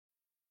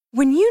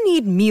When you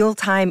need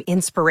mealtime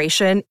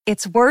inspiration,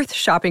 it's worth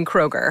shopping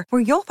Kroger,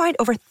 where you'll find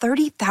over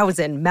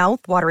 30,000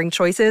 mouth-watering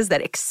choices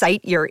that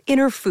excite your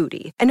inner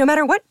foodie. And no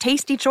matter what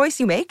tasty choice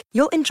you make,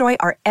 you'll enjoy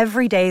our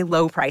everyday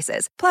low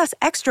prices, plus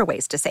extra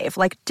ways to save,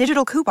 like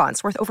digital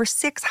coupons worth over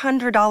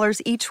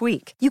 $600 each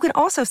week. You can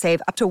also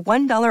save up to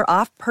 $1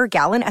 off per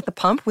gallon at the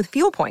pump with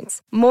fuel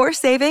points. More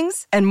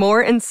savings and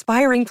more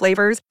inspiring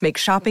flavors make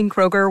shopping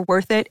Kroger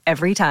worth it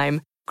every time.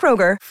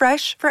 Kroger,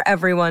 fresh for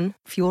everyone.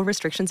 Fuel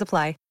restrictions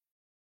apply.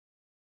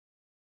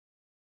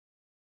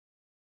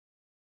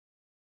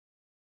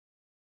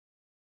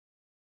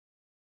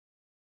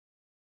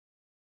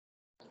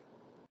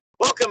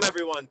 Welcome,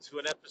 everyone, to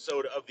an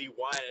episode of the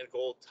Wine and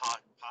Gold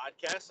Talk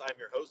podcast. I'm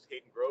your host,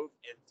 Hayden Grove,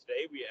 and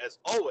today, as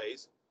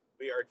always,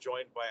 we are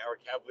joined by our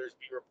Cavaliers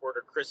beat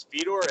reporter, Chris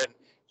Fedor, and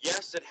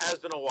yes, it has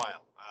been a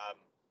while.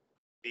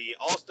 The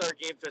All-Star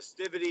Game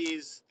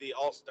festivities, the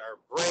All-Star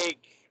break,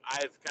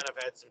 I've kind of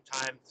had some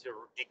time to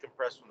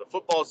decompress from the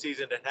football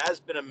season. It has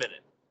been a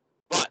minute,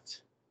 but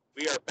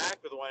we are back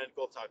with the Wine and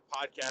Gold Talk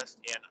podcast,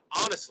 and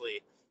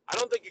honestly, I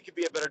don't think it could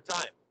be a better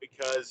time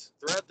because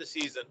throughout the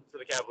season for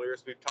the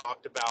Cavaliers, we've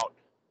talked about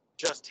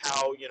just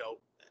how,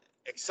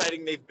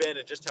 exciting they've been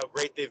and just how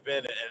great they've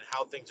been and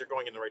how things are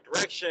going in the right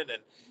direction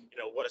and,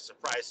 what a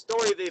surprise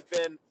story they've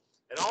been.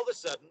 And all of a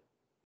sudden,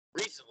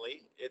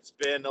 recently, it's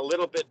been a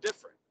little bit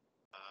different.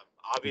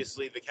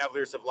 Obviously, the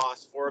Cavaliers have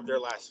lost 4 of their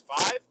last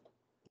 5.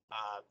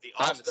 The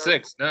 5 of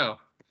 6 now.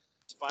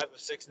 5 of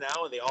 6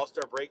 now, and the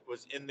All-Star break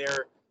was in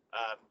there.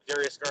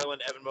 Darius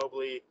Garland, Evan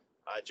Mobley,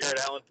 Jared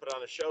Allen put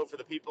on a show for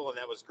the people, and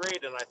that was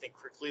great, and I think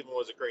Cleveland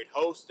was a great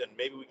host, and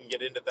maybe we can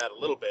get into that a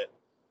little bit.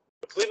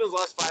 But Cleveland's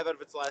lost 5 out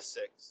of its last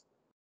 6.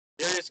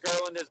 Darius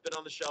Garland has been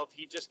on the shelf.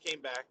 He just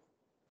came back.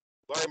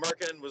 Larry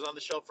Markkinen was on the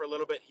shelf for a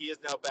little bit. He is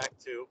now back,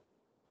 too.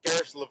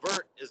 Karis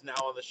LeVert is now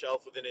on the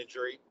shelf with an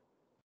injury.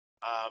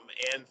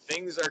 And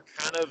things are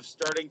kind of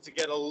starting to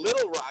get a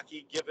little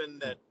rocky given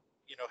that,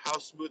 how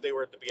smooth they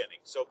were at the beginning.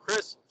 So,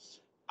 Chris,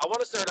 I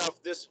want to start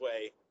off this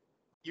way.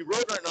 You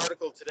wrote an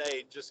article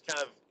today just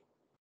kind of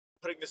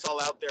putting this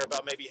all out there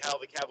about maybe how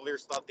the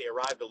Cavaliers thought they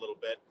arrived a little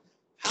bit.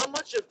 How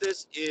much of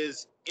this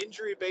is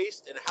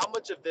injury-based and how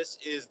much of this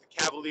is the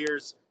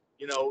Cavaliers,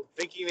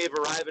 thinking they've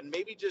arrived and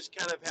maybe just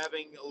kind of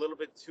having a little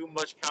bit too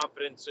much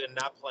confidence and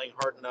not playing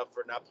hard enough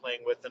or not playing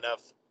with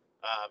enough,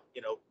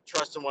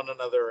 trust in one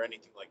another or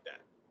anything like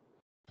that?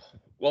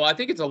 Well, I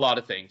think it's a lot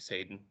of things,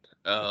 Hayden.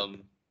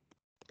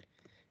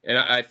 And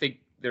I think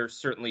there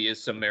certainly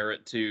is some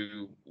merit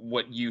to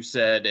what you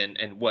said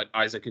and what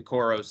Isaac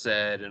Okoro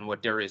said and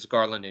what Darius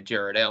Garland and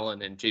Jared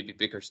Allen and JB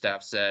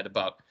Bickerstaff said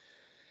about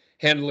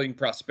handling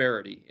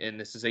prosperity. And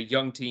this is a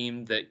young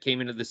team that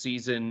came into the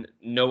season,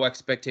 no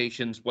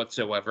expectations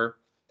whatsoever.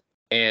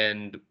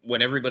 And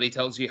when everybody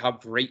tells you how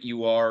great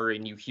you are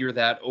and you hear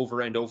that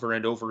over and over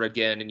and over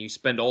again, and you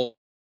spend all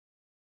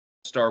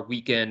All-Star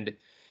weekend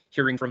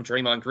hearing from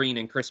Draymond Green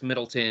and Chris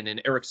Middleton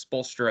and Eric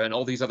Spoelstra and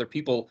all these other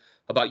people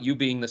about you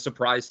being the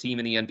surprise team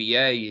in the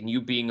NBA and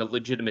you being a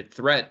legitimate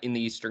threat in the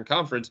Eastern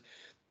Conference,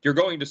 you're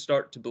going to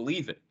start to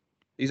believe it.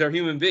 These are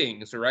human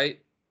beings, right?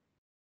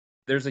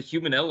 There's a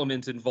human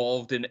element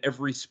involved in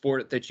every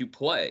sport that you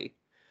play.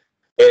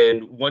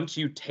 And once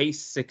you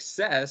taste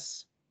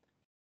success,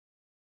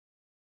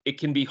 it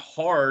can be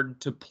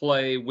hard to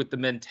play with the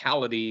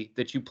mentality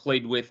that you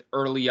played with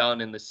early on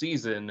in the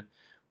season,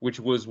 which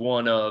was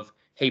one of,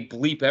 hey,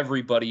 bleep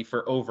everybody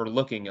for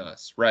overlooking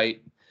us,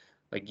 right?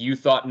 Like, you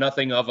thought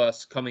nothing of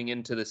us coming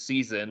into the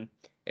season,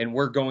 and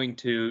we're going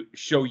to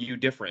show you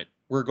different.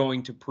 We're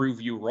going to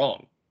prove you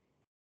wrong.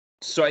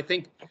 So I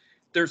think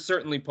there's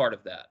certainly part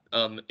of that.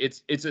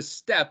 It's a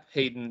step,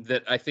 Hayden,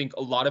 that I think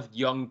a lot of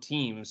young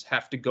teams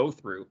have to go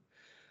through.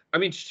 I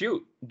mean,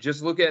 shoot,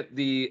 just look at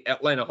the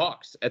Atlanta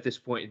Hawks at this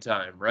point in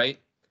time, right?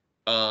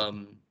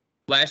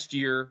 Last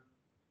year,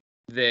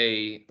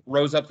 they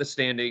rose up the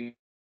standings.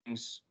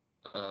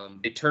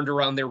 They turned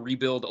around their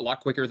rebuild a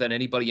lot quicker than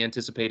anybody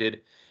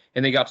anticipated,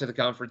 and they got to the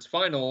conference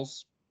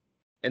finals,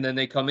 and then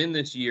they come in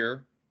this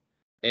year,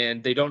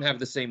 and they don't have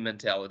the same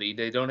mentality.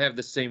 They don't have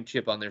the same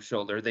chip on their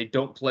shoulder. They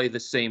don't play the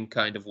same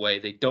kind of way.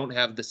 They don't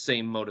have the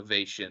same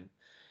motivation.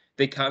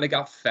 They kind of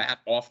got fat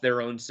off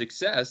their own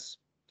success,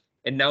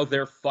 and now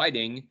they're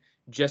fighting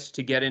just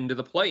to get into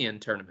the play-in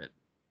tournament.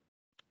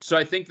 So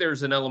I think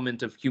there's an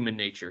element of human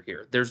nature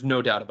here. There's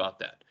no doubt about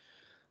that.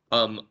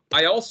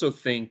 I also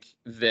think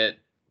that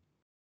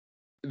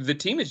the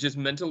team is just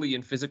mentally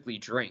and physically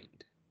drained.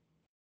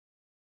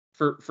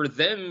 For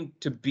them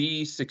to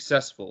be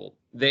successful,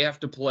 they have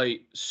to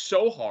play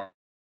so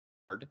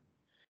hard.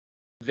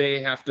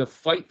 They have to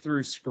fight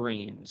through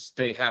screens.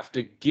 They have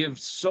to give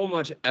so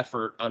much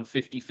effort on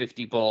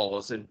 50-50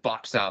 balls and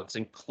box outs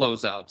and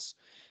closeouts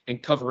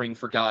and covering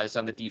for guys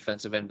on the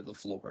defensive end of the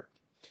floor.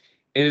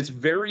 And it's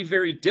very,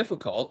 very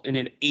difficult in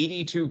an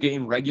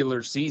 82-game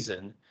regular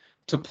season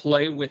to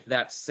play with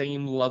that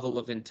same level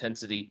of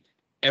intensity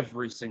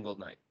every single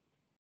night.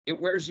 It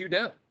wears you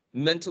down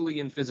mentally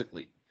and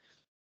physically.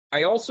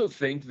 I also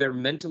think they're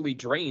mentally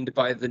drained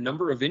by the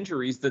number of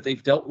injuries that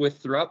they've dealt with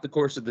throughout the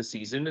course of the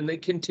season, and they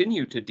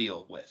continue to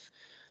deal with.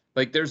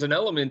 Like, there's an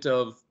element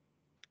of,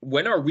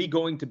 when are we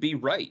going to be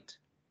right?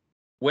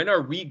 When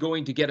are we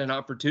going to get an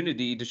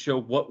opportunity to show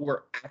what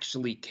we're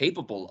actually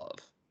capable of?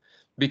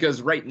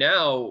 Because right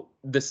now,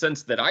 the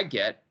sense that I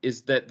get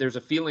is that there's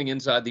a feeling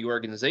inside the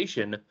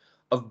organization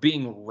of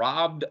being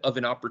robbed of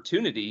an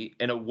opportunity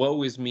and a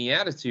woe is me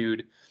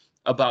attitude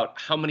about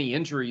how many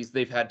injuries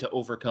they've had to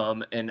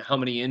overcome and how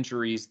many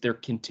injuries they're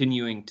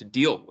continuing to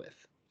deal with.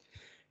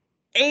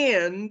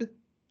 And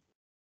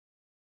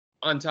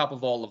on top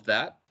of all of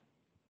that,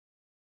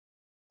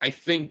 I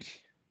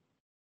think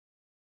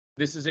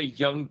this is a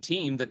young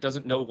team that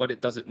doesn't know what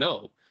it doesn't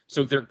know.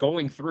 So they're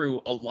going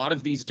through a lot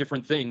of these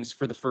different things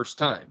for the first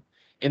time.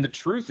 And the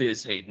truth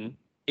is, Hayden,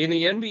 in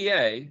the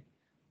NBA,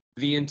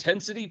 the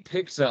intensity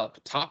picks up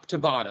top to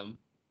bottom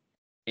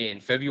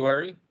in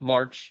February,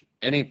 March,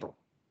 and April.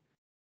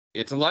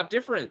 It's a lot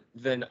different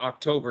than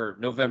October,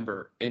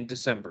 November, and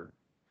December.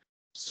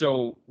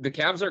 So the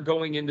Cavs are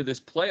going into this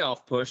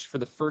playoff push for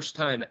the first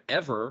time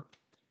ever,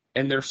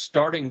 and they're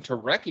starting to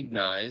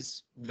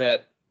recognize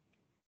that,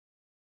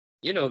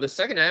 the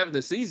second half of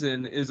the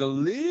season is a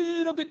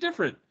little bit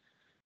different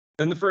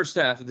than the first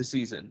half of the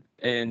season.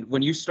 And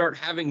when you start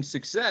having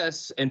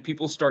success and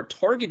people start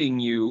targeting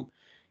you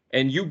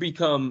and you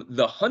become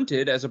the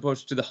hunted as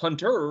opposed to the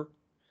hunter,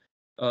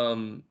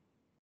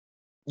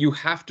 you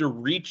have to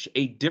reach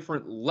a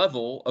different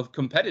level of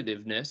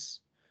competitiveness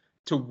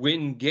to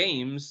win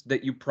games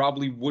that you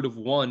probably would have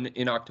won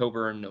in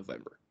October and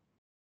November.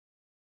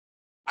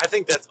 I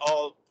think that's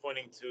all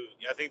pointing to,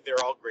 I think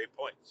they're all great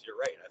points. You're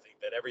right. I think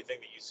that everything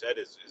that you said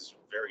is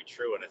very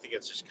true. And I think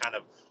it's just kind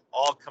of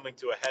all coming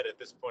to a head at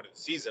this point of the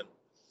season.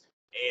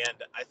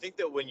 And I think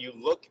that when you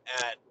look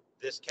at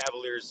this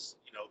Cavaliers,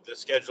 the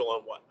schedule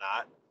and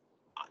whatnot,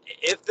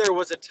 if there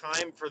was a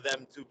time for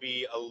them to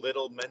be a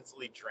little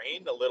mentally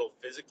drained, a little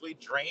physically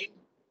drained,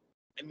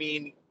 I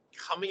mean,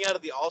 coming out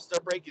of the All-Star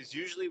break is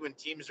usually when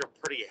teams are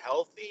pretty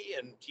healthy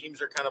and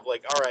teams are kind of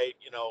like, all right,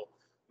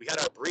 we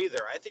got our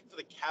breather. I think for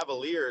the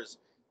Cavaliers,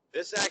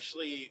 this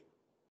actually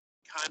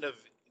kind of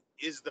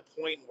is the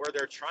point where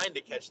they're trying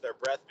to catch their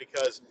breath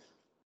because,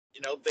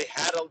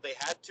 they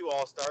had two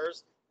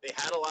All-Stars. They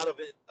had a lot of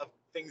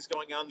things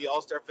going on, the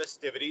All-Star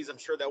festivities. I'm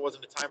sure that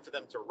wasn't a time for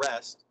them to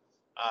rest.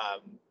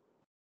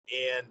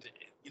 And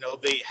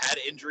they had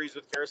injuries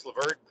with Karis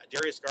LeVert,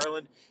 Darius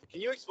Garland. Can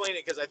you explain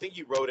it? Because I think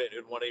you wrote it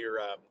in one of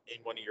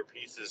your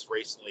pieces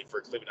recently for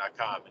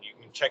Cleveland.com, and you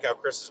can check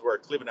out Chris's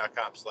work,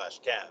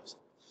 Cleveland.com/Cavs.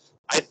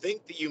 I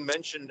think that you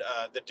mentioned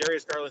that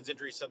Darius Garland's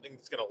injury is something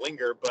that's going to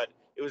linger, but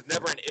it was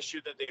never an issue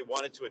that they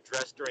wanted to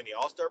address during the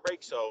All-Star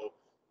break. So,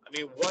 I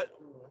mean,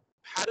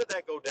 how did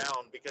that go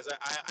down? Because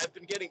I've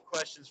been getting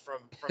questions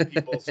from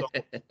people. So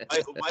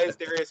why is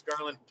Darius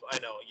Garland? I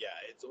know, yeah.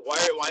 It's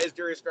why is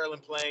Darius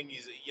Garland playing?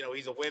 He's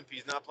a wimp.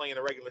 He's not playing in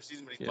the regular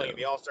season, but he's playing in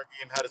the All-Star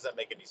game. How does that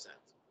make any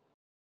sense?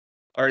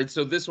 All right,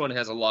 so this one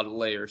has a lot of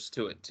layers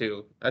to it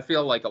too. I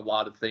feel like a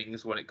lot of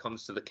things when it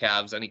comes to the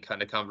Cavs, any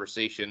kind of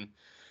conversation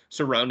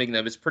surrounding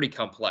them is pretty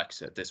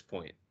complex at this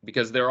point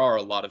because there are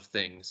a lot of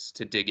things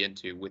to dig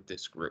into with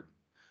this group.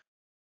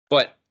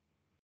 But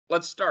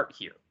let's start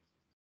here.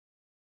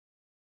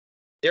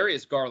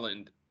 Darius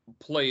Garland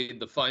played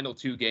the final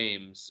two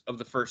games of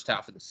the first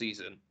half of the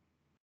season,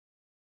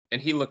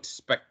 and he looked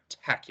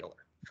spectacular.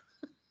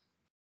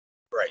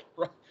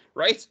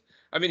 Right?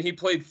 I mean, he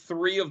played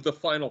 3 of the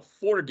final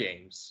 4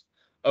 games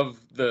of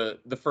the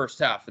first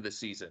half of the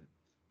season,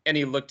 and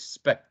he looked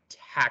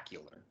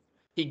spectacular.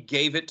 He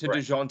gave it to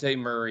DeJounte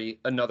Murray,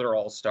 another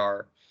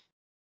All-Star.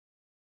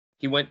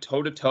 He went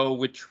toe-to-toe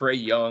with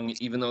Trae Young,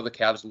 even though the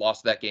Cavs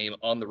lost that game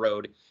on the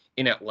road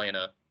in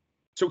Atlanta.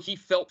 So he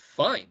felt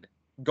fine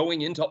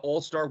going into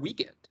All-Star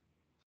weekend.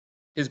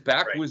 His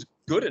back was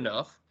good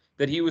enough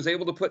that he was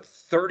able to put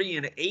 30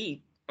 and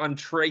 8 on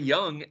Trae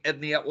Young and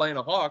the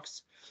Atlanta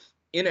Hawks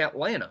in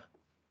Atlanta.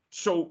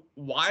 So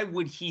why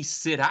would he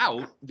sit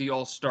out the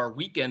All-Star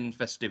weekend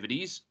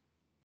festivities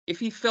if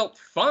he felt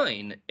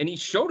fine and he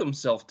showed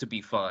himself to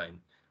be fine?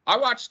 I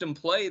watched him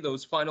play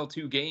those final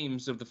 2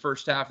 games of the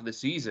first half of the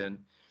season,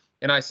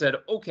 and I said,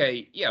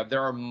 okay, yeah,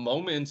 there are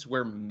moments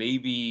where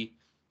maybe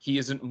he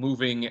isn't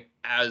moving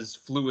as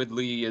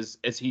fluidly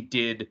as he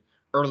did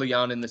early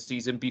on in the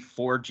season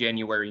before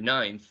January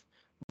 9th,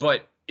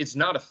 but it's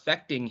not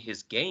affecting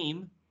his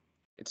game.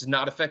 It's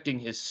not affecting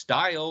his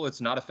style. It's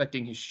not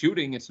affecting his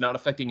shooting. It's not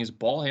affecting his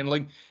ball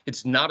handling.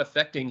 It's not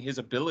affecting his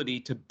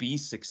ability to be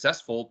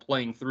successful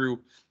playing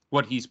through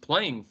what he's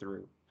playing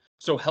through.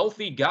 So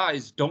healthy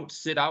guys don't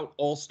sit out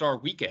All-Star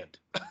weekend.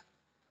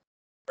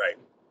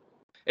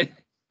 Right.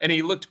 And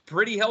he looked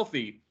pretty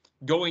healthy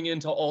going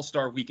into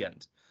All-Star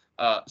weekend.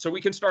 So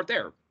we can start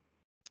there.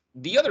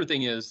 The other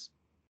thing is,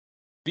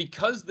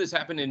 because this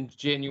happened in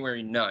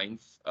January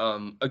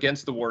 9th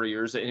against the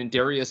Warriors, and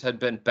Darius had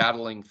been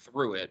battling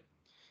through it,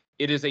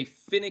 it is a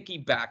finicky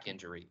back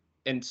injury.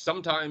 And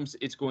sometimes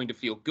it's going to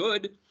feel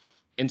good,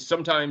 and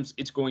sometimes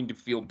it's going to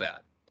feel bad.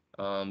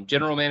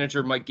 General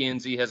manager Mike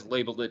Gansey has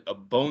labeled it a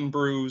bone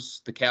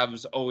bruise. The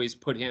Cavs always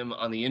put him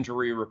on the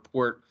injury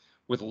report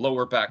with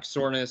lower back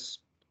soreness,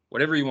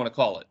 whatever you want to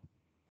call it.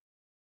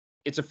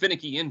 It's a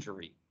finicky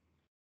injury,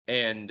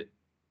 and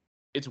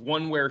it's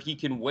one where he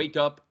can wake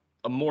up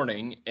a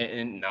morning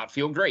and not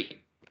feel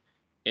great,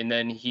 and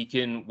then he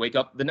can wake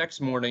up the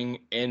next morning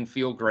and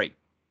feel great.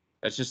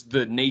 That's just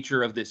the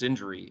nature of this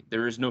injury.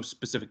 There is no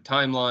specific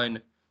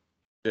timeline.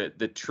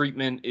 The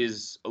treatment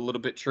is a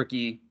little bit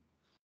tricky,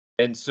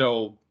 and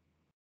so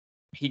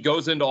he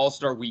goes into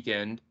All-Star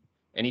Weekend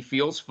and he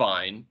feels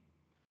fine,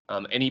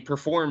 and he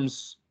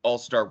performs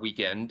All-Star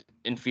Weekend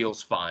and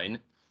feels fine,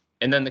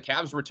 and then the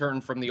Cavs return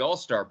from the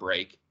All-Star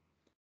break,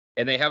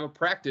 and they have a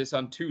practice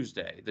on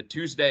Tuesday, the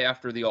Tuesday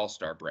after the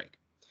All-Star break,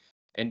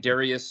 and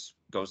Darius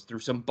goes through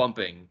some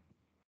bumping.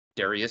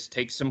 Darius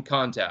takes some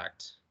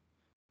contact.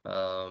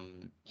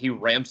 He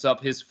ramps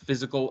up his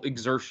physical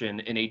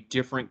exertion in a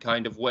different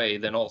kind of way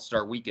than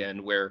All-Star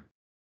Weekend, where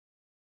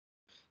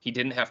he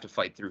didn't have to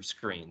fight through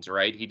screens,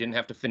 right? He didn't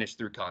have to finish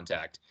through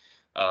contact.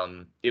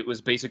 It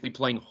was basically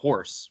playing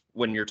horse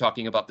when you're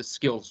talking about the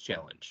skills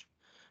challenge.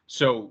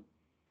 So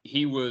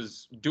he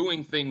was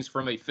doing things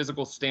from a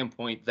physical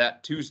standpoint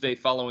that Tuesday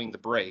following the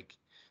break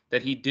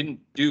that he didn't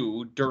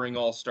do during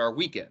All-Star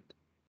Weekend.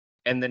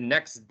 And the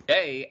next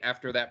day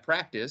after that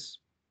practice,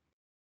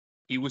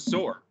 he was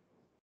sore.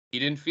 He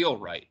didn't feel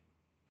right.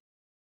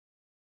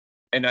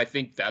 And I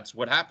think that's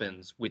what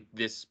happens with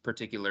this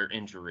particular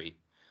injury.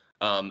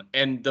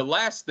 And the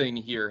last thing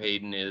here,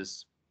 Hayden,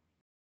 is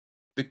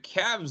the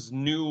Cavs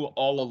knew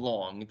all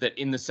along that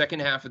in the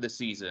second half of the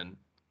season,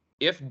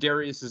 if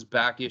Darius's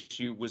back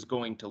issue was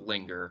going to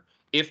linger,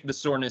 if the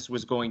soreness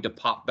was going to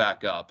pop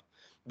back up,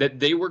 that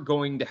they were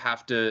going to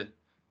have to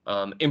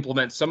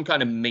implement some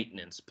kind of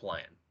maintenance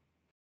plan.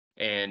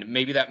 And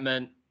maybe that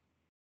meant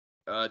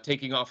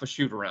taking off a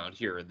shoot around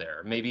here or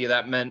there. Maybe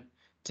that meant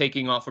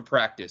taking off a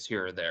practice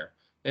here or there.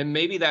 And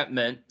maybe that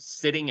meant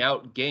sitting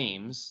out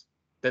games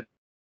that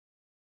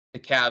the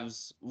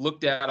Cavs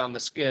looked at on the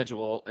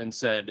schedule and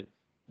said,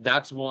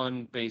 that's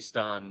one based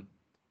on,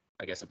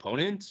 I guess,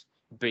 opponent,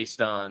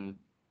 based on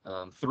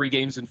 3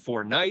 games in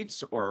 4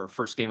 nights, or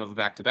first game of a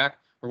back-to-back,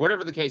 or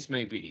whatever the case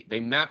may be. They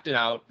mapped it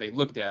out, they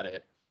looked at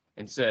it,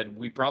 and said,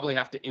 we probably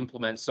have to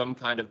implement some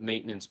kind of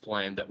maintenance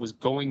plan that was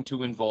going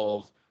to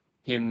involve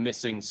him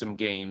missing some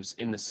games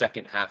in the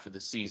second half of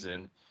the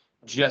season,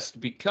 just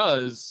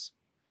because,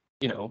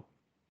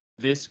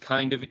 this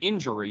kind of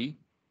injury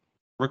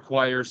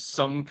requires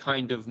some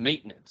kind of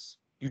maintenance.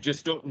 You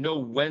just don't know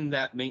when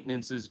that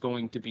maintenance is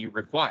going to be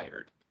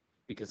required,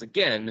 because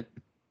again,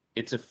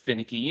 it's a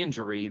finicky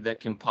injury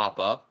that can pop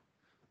up,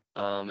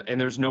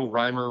 and there's no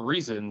rhyme or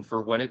reason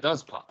for when it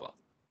does pop up.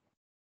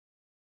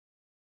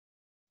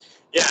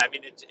 Yeah, I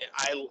mean,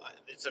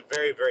 it's a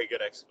very, very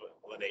good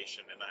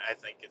explanation, and I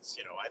think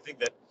I think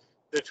that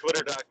the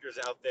Twitter doctors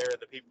out there,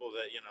 the people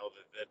that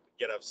that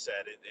get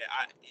upset,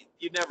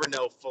 you never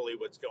know fully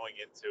what's going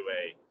into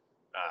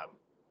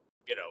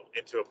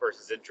into a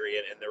person's injury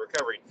and the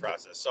recovery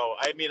process. So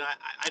I mean,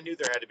 I knew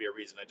there had to be a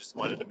reason. I just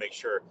wanted to make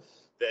sure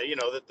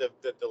that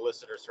that the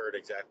listeners heard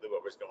exactly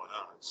what was going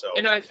on. So,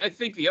 and I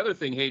think the other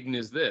thing, Hayden,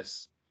 is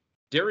this: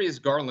 Darius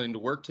Garland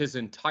worked his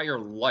entire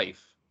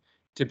life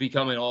to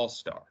become an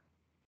all-star.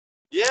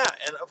 Yeah,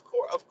 and of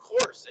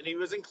course, and he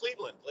was in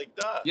Cleveland, like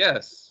duh.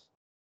 Yes,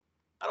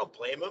 I don't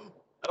blame him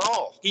at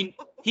all.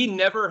 He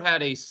never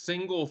had a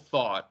single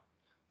thought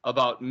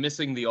about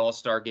missing the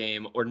All-Star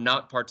game or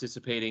not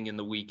participating in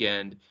the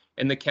weekend,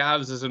 and the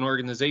Cavs as an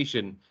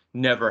organization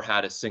never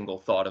had a single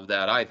thought of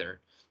that either.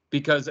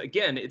 Because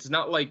again, it's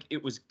not like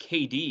it was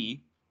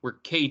KD, where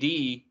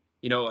KD,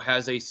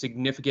 has a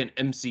significant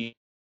MCL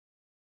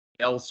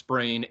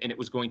sprain, and it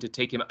was going to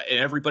take him, and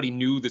everybody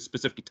knew the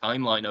specific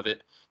timeline of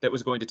it that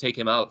was going to take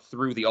him out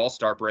through the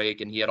All-Star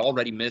break, and he had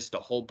already missed a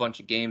whole bunch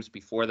of games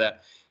before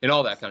that and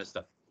all that kind of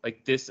stuff.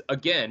 Like, this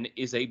again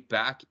is a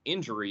back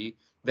injury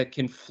that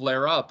can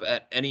flare up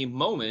at any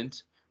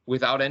moment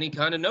without any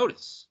kind of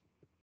notice.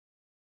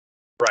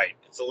 Right.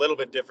 It's a little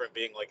bit different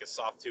being like a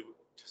soft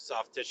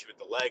tissue with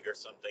the leg or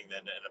something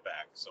than in a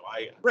back. So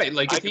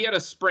if he had a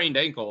sprained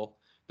ankle,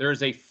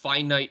 there's a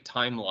finite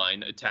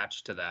timeline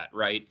attached to that,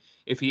 right?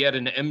 If he had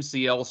an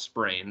MCL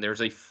sprain,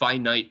 there's a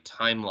finite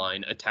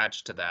timeline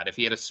attached to that. If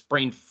he had a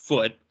sprained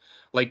foot,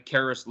 like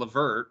Karis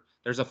LeVert,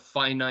 there's a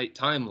finite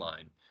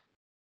timeline.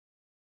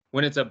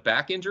 When it's a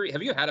back injury,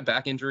 have you had a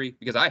back injury?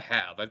 Because I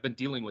have. I've been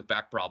dealing with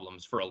back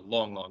problems for a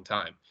long, long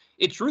time.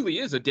 It truly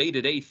is a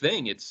day-to-day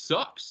thing. It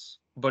sucks,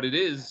 but it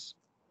is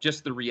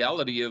just the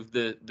reality of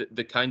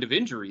the kind of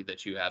injury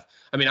that you have.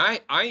 I mean,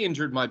 I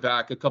injured my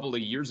back a couple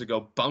of years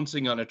ago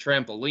bouncing on a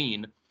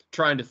trampoline,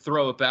 trying to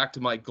throw it back to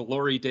my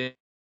glory days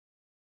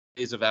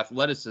of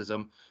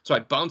athleticism. So I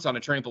bounce on a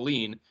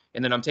trampoline,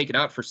 and then I'm taken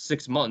out for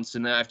 6 months,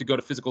 and then I have to go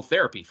to physical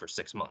therapy for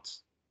 6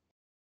 months.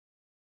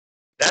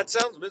 That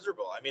sounds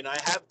miserable. I mean, I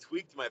have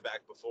tweaked my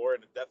back before,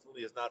 and it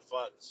definitely is not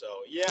fun. So,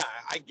 yeah,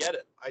 I get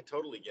it. I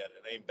totally get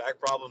it. I mean, back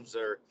problems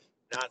are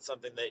not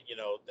something that,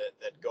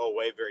 that go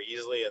away very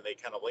easily, and they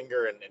kind of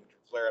linger and can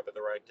flare up at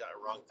the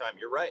wrong time.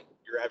 You're right.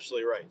 You're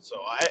absolutely right.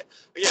 So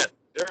again,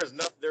 there is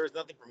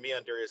nothing for me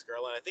on Darius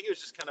Garland. I think it was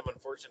just kind of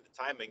unfortunate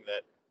timing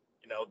that,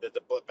 that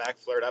the back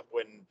flared up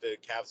when the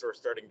Cavs were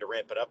starting to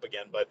ramp it up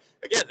again. But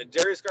again,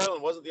 Darius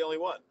Garland wasn't the only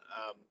one.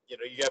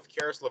 You have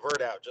Karis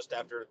LeVert out just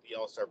after the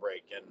All-Star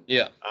break, and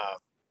Yeah.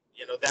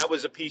 that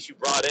was a piece you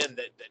brought in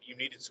that you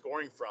needed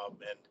scoring from,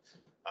 and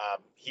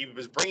he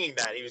was bringing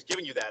that. He was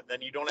giving you that. And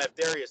then you don't have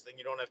Darius, then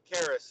you don't have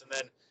Karis, and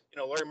then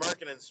Larry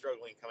Markkanen's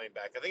struggling coming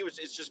back. I think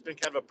it's just been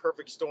kind of a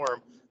perfect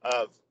storm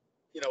of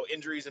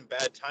injuries and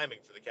bad timing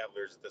for the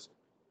Cavaliers at this point.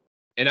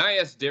 And I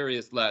asked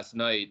Darius last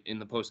night in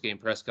the post-game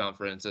press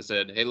conference. I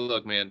said, "Hey,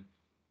 look, man,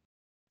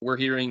 we're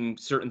hearing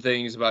certain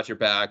things about your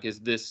back. Is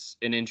this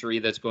an injury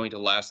that's going to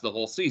last the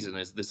whole season?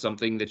 Is this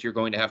something that you're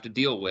going to have to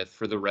deal with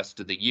for the rest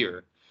of the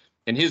year?"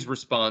 And his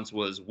response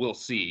was, "We'll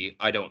see.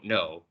 I don't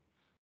know."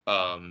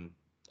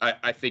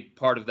 I think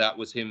part of that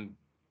was him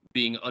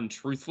being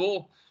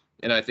untruthful.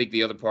 And I think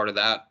the other part of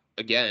that,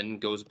 again,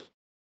 goes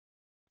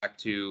back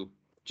to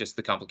just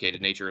the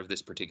complicated nature of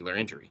this particular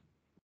injury.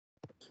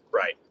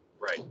 Right.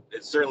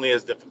 It certainly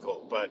is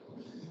difficult, but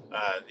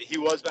he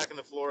was back on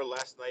the floor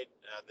last night.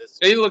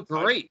 He looked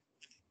great.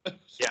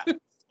 Yeah,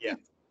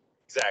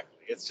 exactly.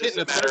 It's just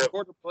hitting a matter third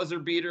quarter buzzer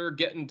beater,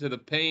 getting to the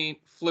paint,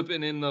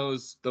 flipping in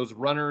those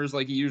runners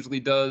like he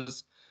usually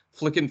does,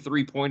 flicking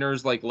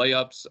 3-pointers like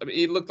layups. I mean,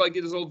 he looked like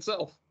his old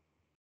self.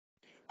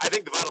 I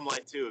think the bottom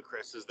line too,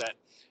 Chris, is that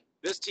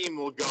this team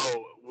will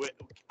go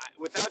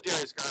without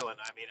Darius Garland.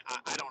 I mean,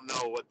 I don't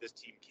know what this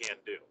team can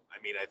do.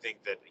 I mean, I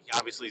think that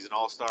obviously he's an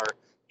all-star.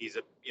 He's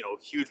a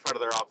huge part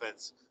of their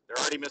offense. They're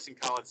already missing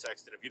Colin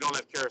Sexton. If you don't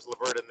have Karis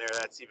LeVert in there,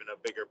 that's even a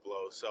bigger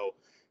blow. So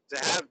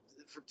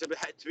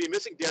to be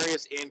missing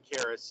Darius and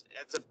Karis,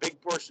 that's a big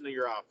portion of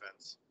your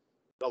offense,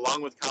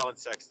 along with Colin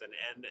Sexton.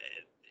 And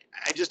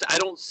I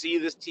don't see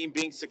this team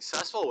being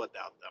successful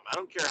without them. I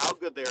don't care how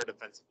good they are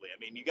defensively. I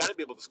mean, you got to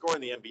be able to score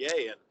in the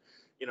NBA,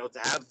 and to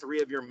have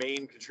three of your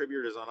main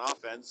contributors on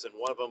offense and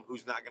one of them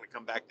who's not going to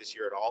come back this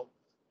year at all,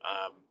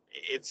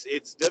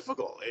 it's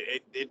difficult.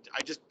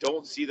 I just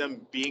don't see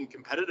them being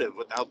competitive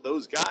without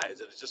those guys.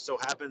 And it just so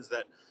happens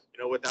that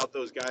without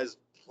those guys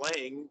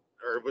playing,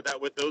 or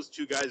with those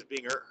two guys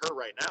being hurt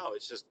right now,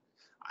 it's just,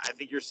 I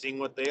think you're seeing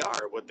what they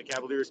are, what the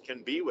Cavaliers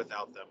can be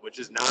without them, which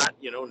is not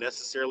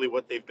necessarily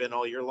what they've been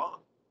all year long.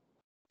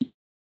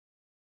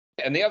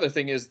 And the other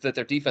thing is that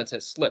their defense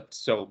has slipped.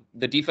 So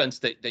the defense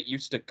that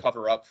used to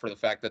cover up for the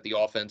fact that the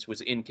offense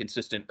was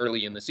inconsistent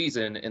early in the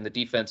season, and the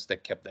defense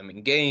that kept them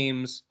in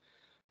games,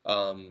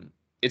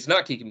 it's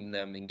not keeping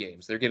them in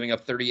games. They're giving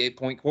up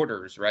 38-point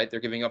quarters, right? They're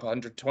giving up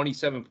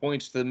 127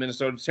 points to the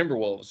Minnesota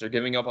Timberwolves. They're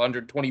giving up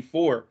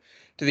 124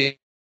 to the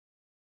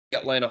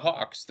Atlanta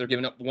Hawks. They're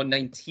giving up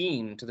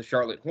 119 to the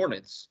Charlotte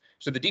Hornets.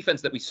 So the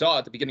defense that we saw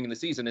at the beginning of the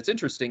season, it's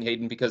interesting,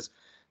 Hayden, because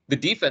the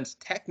defense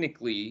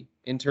technically,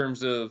 in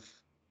terms of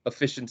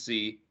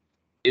efficiency,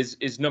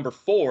 is number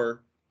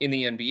 4 in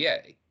the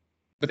NBA.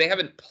 But they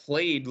haven't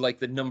played like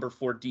the number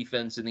 4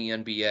 defense in the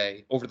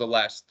NBA over the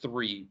last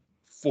 3-4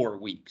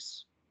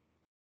 weeks.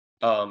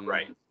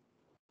 Right.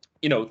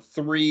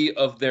 3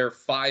 of their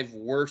 5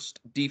 worst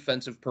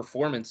defensive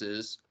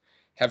performances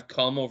have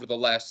come over the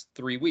last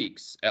 3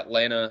 weeks: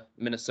 Atlanta,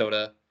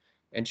 Minnesota,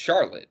 and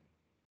Charlotte.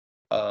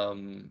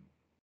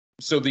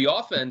 So the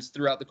offense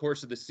throughout the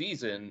course of the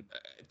season,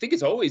 I think,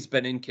 it's always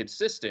been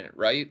inconsistent,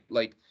 right?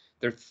 Like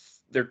they're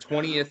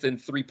 20th in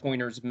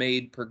 3-pointers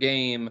made per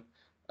game.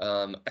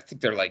 I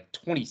think they're like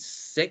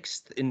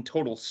 26th in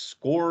total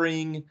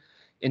scoring.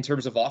 In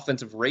terms of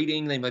offensive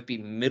rating, they might be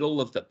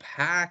middle of the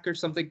pack or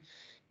something.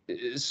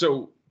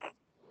 So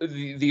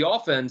the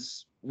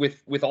offense,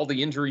 with all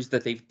the injuries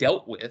that they've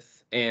dealt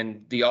with,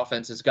 and the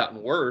offense has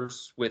gotten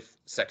worse with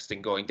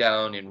Sexton going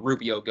down and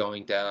Rubio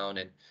going down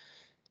and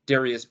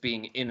Darius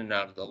being in and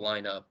out of the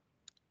lineup.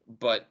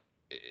 But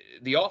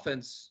the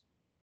offense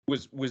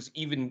was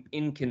even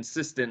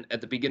inconsistent at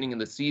the beginning of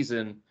the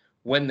season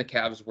when the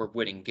Cavs were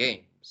winning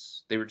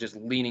games. They were just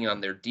leaning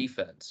on their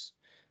defense.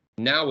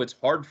 Now it's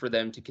hard for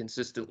them to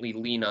consistently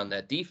lean on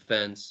that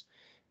defense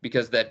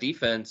because that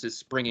defense is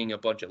springing a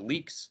bunch of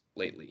leaks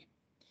lately.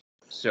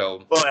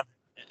 So, well,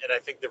 and I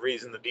think the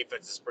reason the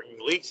defense is springing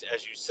leaks,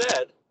 as you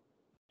said,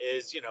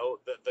 is the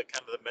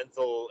kind of the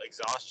mental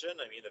exhaustion.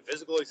 I mean, the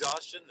physical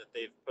exhaustion that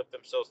they've put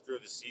themselves through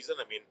this season.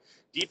 I mean,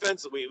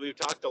 defense, we've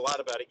talked a lot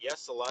about it.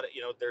 Yes, a lot of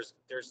there's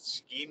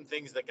scheme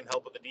things that can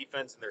help with the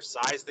defense, and there's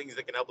size things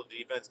that can help with the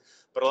defense.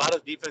 But a lot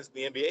of the defense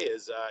in the NBA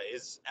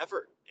is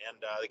effort, and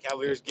the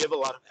Cavaliers give a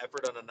lot of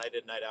effort on a night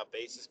in, night out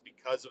basis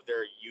because of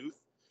their youth.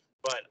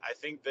 But I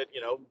think that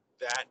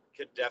that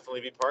could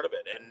definitely be part of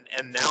it.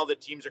 And now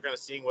that teams are kind of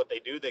seeing what they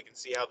do, they can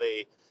see how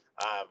they.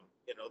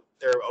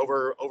 They're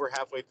over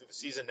halfway through the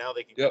season now.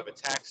 They can kind of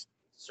attack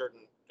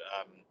certain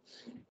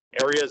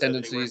areas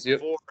tendencies. That they were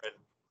before, and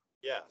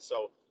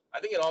so I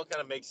think it all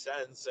kind of makes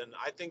sense. And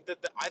I think that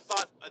I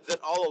thought that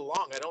all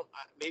along.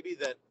 Maybe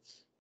that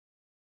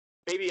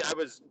maybe I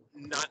was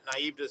not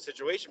naive to the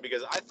situation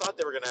because I thought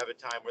they were going to have a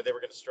time where they were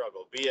going to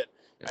struggle. Be it,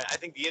 I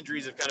think the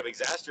injuries have kind of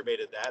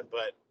exacerbated that.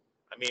 But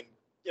I mean,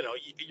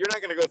 you're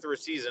not going to go through a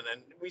season,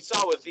 and we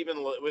saw with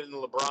even within the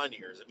LeBron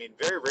years. I mean,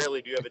 very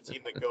rarely do you have a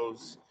team that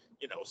goes,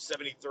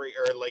 73,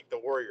 or like the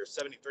Warriors,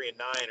 73-9,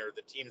 or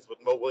the teams with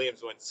Mo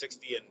Williams went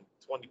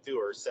 60-22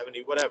 or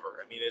 70,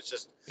 whatever. I mean, it's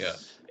just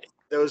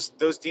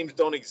those teams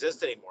don't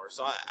exist anymore.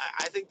 So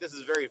I think this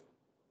is very,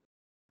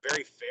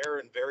 very fair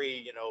and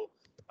very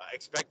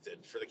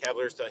expected for the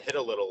Cavaliers to hit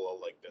a little low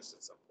like this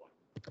at some point.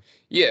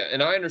 Yeah,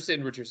 and I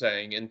understand what you're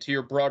saying. And to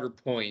your broader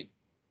point,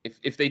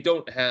 if they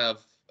don't have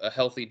a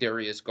healthy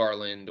Darius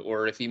Garland,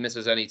 or if he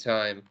misses any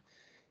time,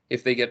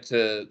 if they get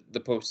to the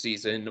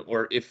postseason,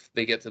 or if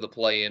they get to the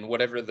play-in,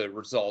 whatever the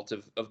result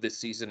of this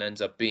season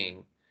ends up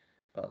being,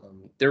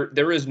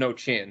 there is no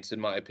chance, in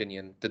my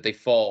opinion, that they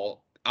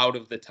fall out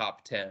of the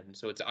top 10.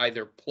 So it's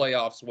either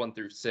playoffs 1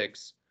 through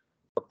 6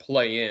 or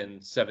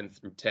play-in 7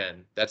 through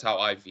 10. That's how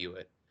I view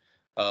it.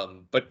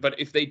 But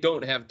if they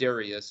don't have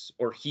Darius,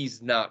 or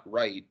he's not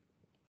right,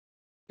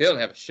 they don't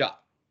have a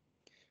shot.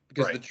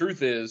 Because the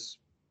truth is,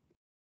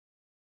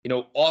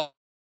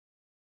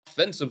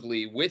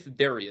 offensively with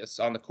Darius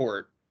on the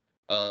court,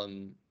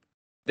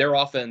 their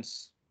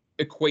offense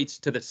equates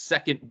to the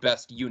second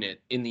best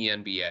unit in the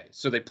NBA.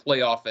 So they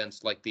play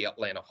offense like the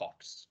Atlanta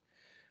Hawks.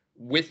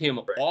 With him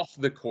off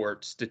the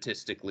court,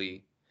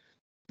 statistically,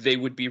 they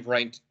would be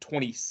ranked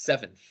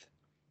 27th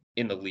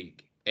in the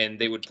league, and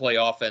they would play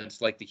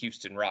offense like the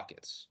Houston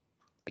Rockets.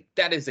 Like,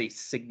 that is a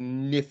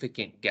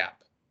significant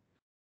gap.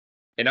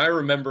 And I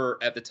remember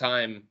at the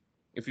time,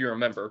 if you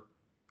remember,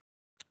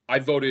 I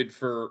voted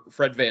for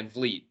Fred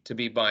VanVleet to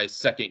be my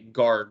second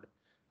guard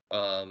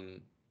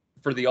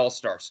for the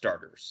All-Star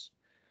starters.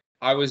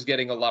 I was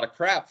getting a lot of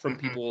crap from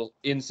people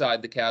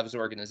inside the Cavs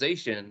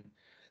organization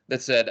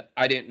that said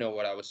I didn't know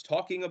what I was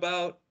talking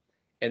about,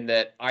 and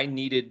that I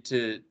needed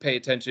to pay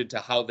attention to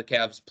how the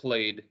Cavs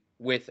played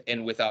with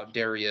and without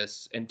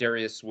Darius. And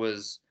Darius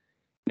was,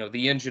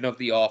 the engine of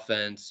the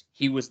offense.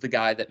 He was the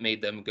guy that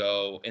made them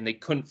go, and they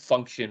couldn't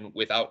function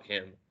without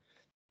him.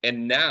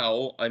 And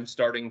now I'm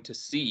starting to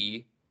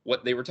see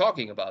what they were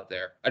talking about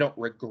there. I don't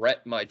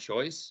regret my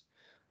choice.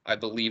 I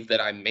believe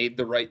that I made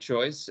the right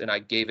choice, and I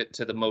gave it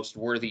to the most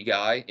worthy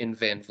guy in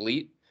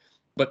VanVleet.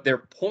 But their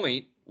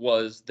point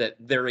was that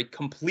they're a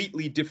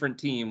completely different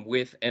team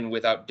with and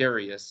without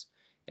Darius,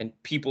 and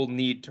people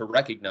need to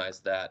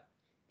recognize that.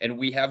 And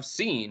we have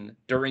seen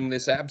during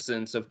this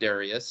absence of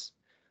Darius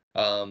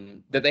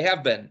that they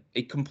have been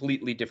a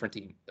completely different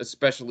team,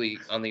 especially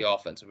on the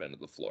offensive end of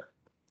the floor.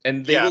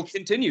 And they will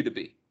continue to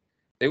be.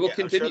 They will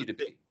continue to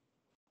be.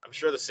 I'm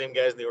sure the same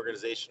guys in the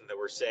organization that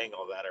were saying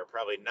all that are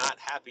probably not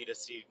happy to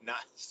see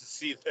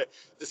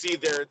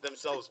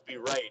themselves be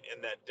right,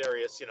 and that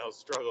Darius,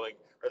 struggling,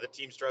 or the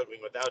team struggling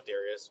without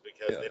Darius,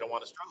 because they don't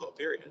want to struggle.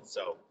 Period.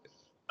 So,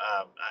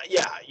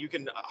 you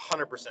can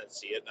 100%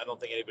 see it. I don't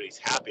think anybody's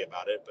happy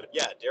about it, but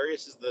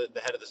Darius is the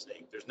head of the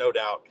snake. There's no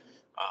doubt.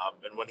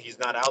 And when he's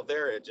not out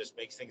there, it just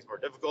makes things more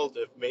difficult.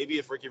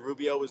 If Ricky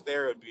Rubio was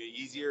there, it would be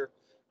easier.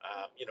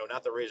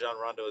 Not that Rajon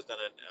Rondo has done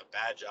a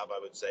bad job, I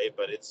would say,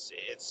 but it's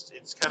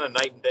kind of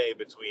night and day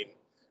between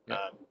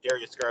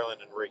Darius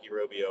Garland and Ricky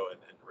Rubio and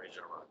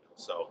Rajon Rondo.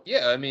 So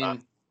I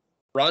mean,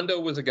 Rondo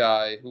was a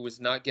guy who was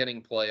not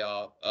getting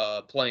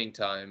playing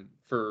time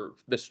for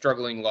the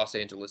struggling Los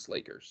Angeles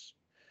Lakers,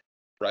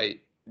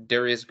 right?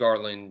 Darius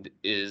Garland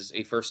is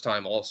a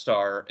first-time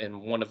All-Star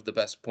and one of the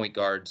best point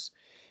guards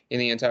in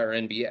the entire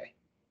NBA,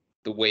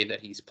 the way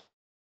that he's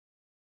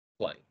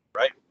playing.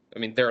 Right. I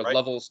mean, there are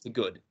levels to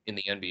good in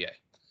the NBA.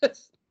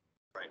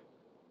 Right.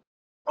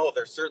 Oh,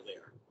 there certainly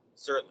are.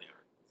 Certainly are.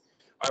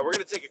 All right, we're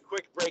going to take a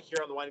quick break here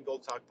on the Wine and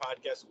Gold Talk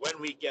podcast.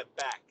 When we get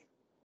back,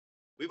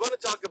 we want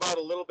to talk about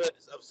a little bit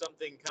of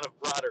something kind of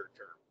broader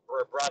term,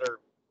 or a broader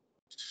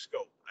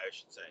scope, I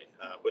should say,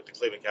 with the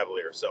Cleveland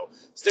Cavaliers. So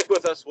stick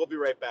with us. We'll be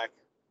right back.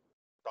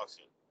 Talk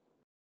soon.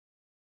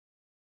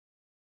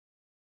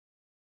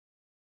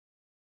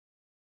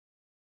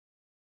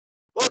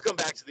 Welcome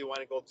back to the Wine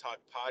and Gold Talk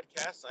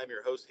podcast. I'm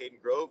your host, Hayden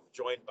Grove,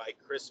 joined by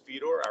Chris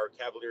Fedor, our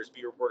Cavaliers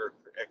beat reporter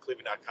at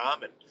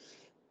Cleveland.com. And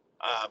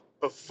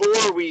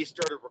before we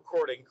started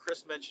recording,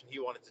 Chris mentioned he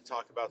wanted to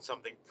talk about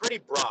something pretty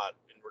broad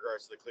in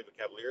regards to the Cleveland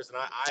Cavaliers, and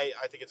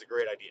I think it's a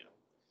great idea,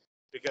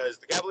 because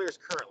the Cavaliers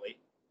currently,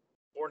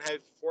 four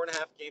and a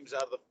half games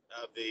out of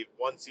the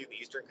one seed in the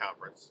Eastern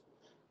Conference,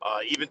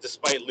 even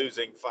despite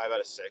losing 5 out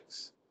of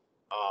 6,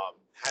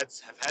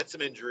 have had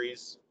some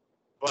injuries.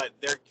 But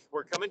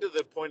we're coming to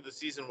the point of the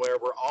season where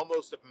we're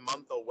almost a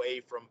month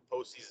away from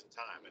postseason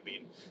time. I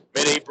mean,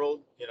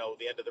 mid-April,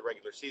 the end of the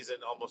regular season,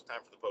 almost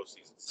time for the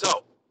postseason.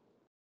 So,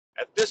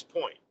 at this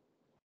point,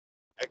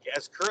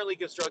 as currently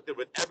constructed,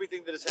 with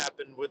everything that has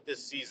happened with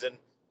this season,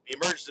 the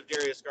emergence of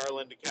Darius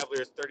Garland, the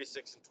Cavaliers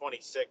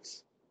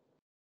 36-26,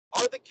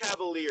 are the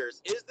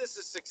Cavaliers, is this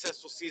a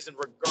successful season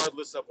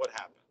regardless of what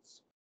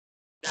happens?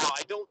 Now,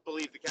 I don't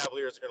believe the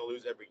Cavaliers are going to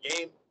lose every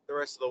game the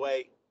rest of the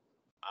way.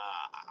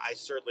 I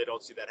certainly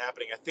don't see that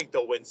happening. I think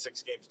they'll win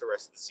 6 games the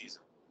rest of the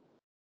season.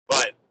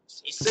 But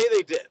say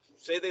they did.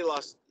 Say they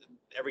lost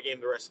every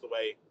game the rest of the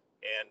way,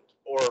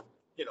 or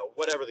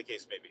whatever the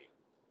case may be.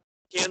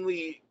 Can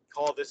we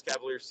call this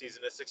Cavaliers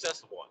season a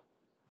successful one?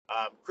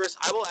 Chris,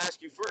 I will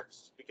ask you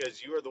first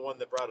because you are the one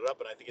that brought it up,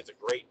 and I think it's a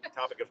great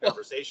topic of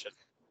conversation.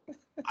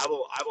 I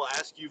will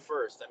ask you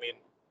first. I mean,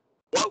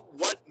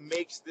 what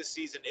makes this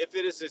season, if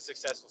it is a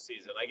successful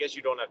season? I guess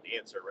you don't have to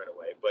answer it right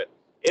away, but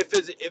if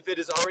it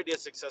is already a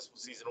successful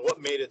season, what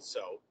made it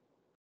so?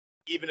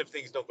 Even if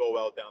things don't go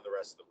well down the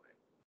rest of the way.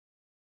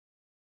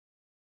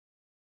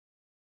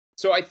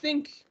 So I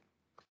think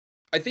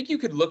you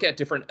could look at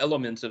different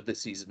elements of the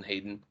season,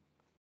 Hayden,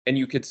 and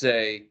you could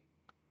say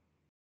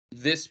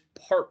this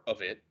part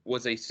of it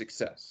was a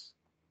success.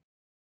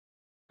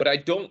 But I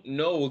don't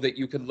know that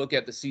you could look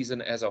at the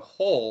season as a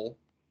whole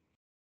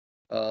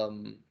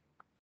and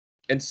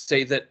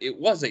say that it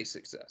was a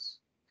success.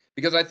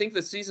 Because I think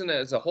the season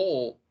as a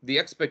whole, the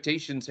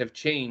expectations have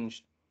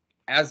changed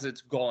as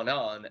it's gone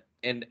on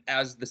and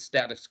as the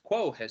status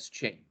quo has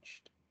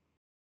changed.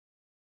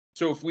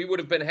 So if we would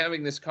have been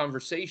having this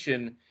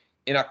conversation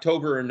in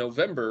October or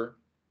November,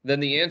 then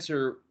the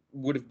answer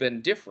would have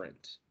been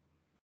different.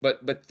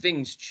 But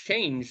things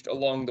changed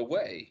along the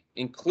way,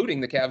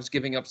 including the Cavs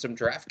giving up some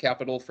draft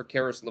capital for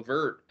Karis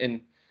LeVert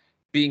and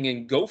being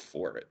in go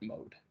for it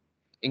mode,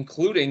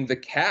 including the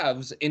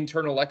Cavs'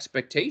 internal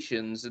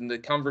expectations and the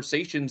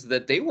conversations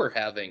that they were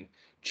having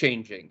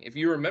changing. If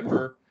you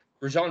remember,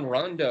 Rajon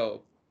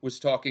Rondo was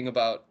talking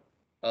about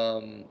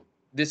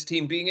this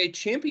team being a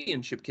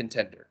championship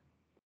contender,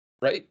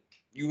 right?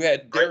 You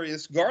had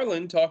Darius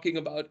Garland talking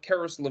about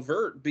Karis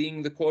LeVert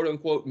being the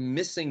quote-unquote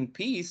missing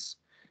piece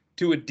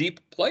to a deep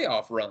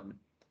playoff run.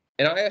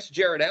 And I asked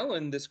Jared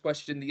Allen this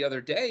question the other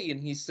day, and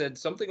he said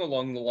something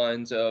along the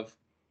lines of,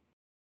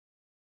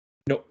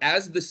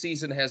 as the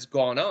season has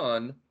gone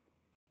on,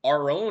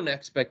 our own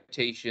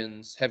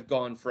expectations have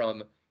gone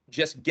from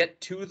just get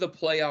to the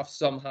playoffs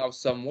somehow,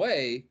 some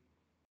way.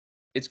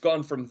 It's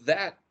gone from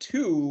that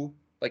to,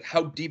 like,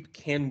 how deep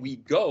can we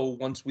go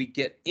once we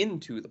get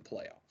into the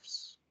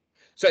playoffs?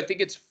 So I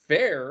think it's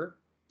fair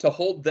to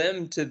hold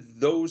them to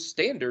those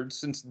standards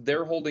since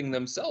they're holding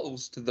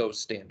themselves to those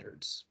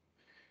standards.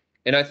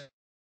 And I think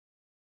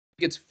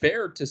it's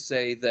fair to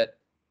say that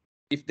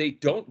if they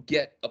don't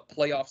get a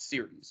playoff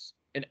series,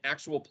 an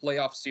actual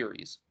playoff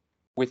series,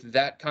 with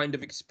that kind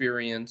of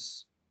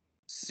experience,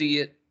 see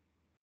it,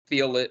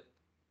 feel it,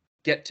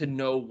 get to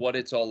know what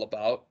it's all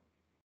about,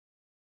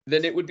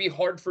 then it would be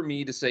hard for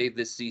me to say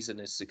this season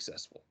is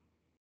successful.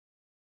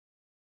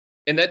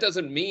 And that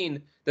doesn't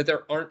mean that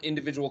there aren't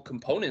individual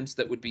components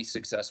that would be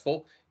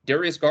successful.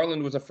 Darius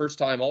Garland was a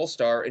first-time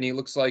All-Star, and he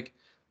looks like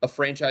a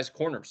franchise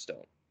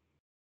cornerstone.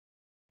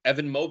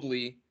 Evan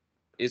Mobley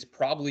is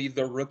probably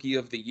the rookie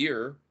of the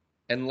year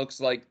and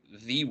looks like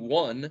the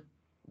one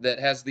that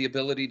has the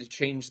ability to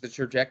change the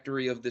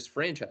trajectory of this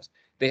franchise.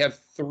 They have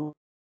three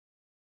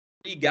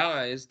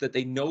guys that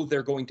they know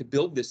they're going to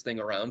build this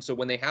thing around. So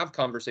when they have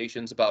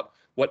conversations about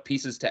what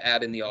pieces to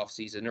add in the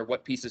offseason or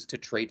what pieces to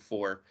trade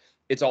for,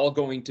 it's all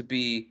going to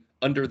be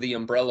under the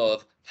umbrella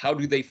of how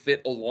do they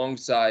fit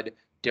alongside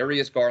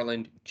Darius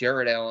Garland,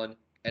 Jared Allen,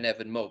 and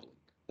Evan Mobley.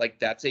 Like,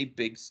 that's a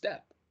big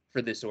step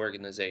for this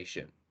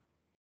organization.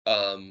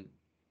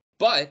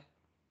 But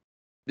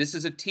this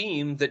is a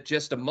team that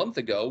just a month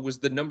ago was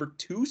the number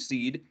 2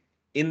 seed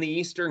in the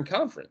Eastern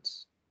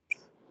Conference.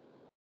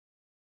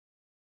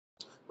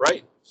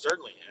 Right,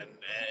 certainly. And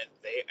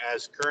they,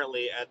 as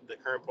currently at the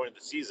current point of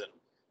the season,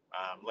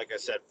 like I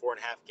said, 4.5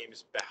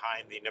 games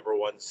behind the number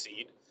 1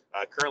 seed,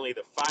 currently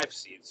the 5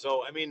 seed.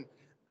 So, I mean,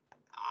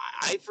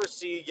 I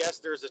foresee, yes,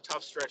 there's a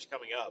tough stretch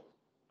coming up,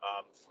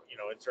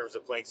 in terms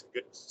of playing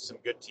some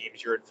good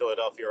teams. You're in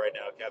Philadelphia right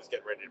now. Cavs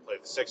getting ready to play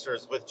the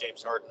Sixers with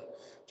James Harden,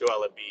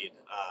 Joel Embiid.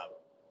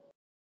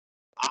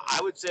 I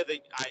would say that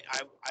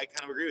I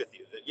kind of agree with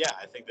you that, yeah,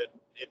 I think that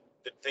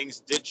things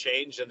did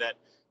change, and that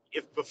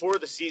if before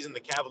the season the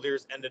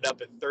Cavaliers ended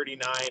up at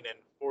 39 and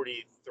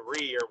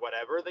 43 or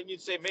whatever, then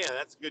you'd say, man,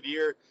 that's a good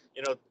year.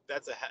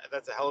 That's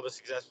a hell of a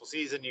successful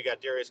season. You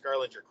got Darius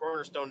Garland, your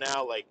cornerstone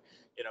now, like,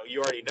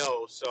 you already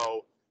know.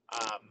 So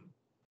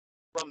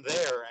from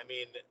there, I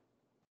mean,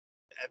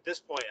 at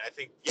this point, I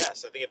think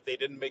if they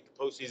didn't make the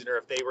postseason, or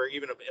if they were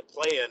even a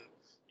play-in,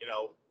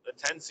 the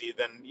 10 seed,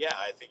 then yeah,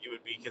 I think it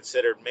would be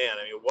considered, man,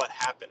 I mean, what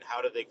happened?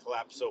 How did they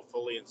collapse so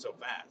fully and so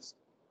fast?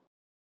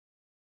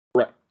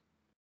 Right.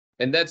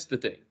 And that's the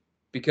thing,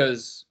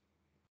 because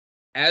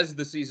as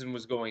the season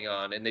was going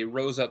on and they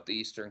rose up the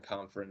Eastern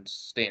Conference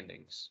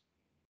standings,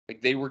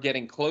 like, they were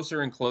getting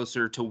closer and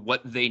closer to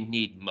what they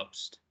need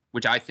most,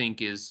 which I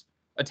think is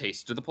a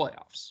taste of the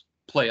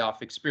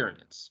playoff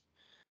experience.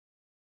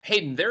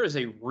 Hayden, there is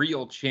a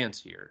real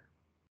chance here.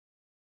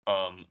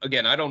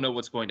 Again, I don't know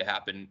what's going to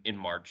happen in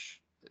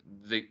March.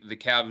 The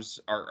Cavs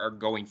are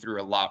going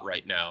through a lot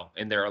right now,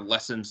 and there are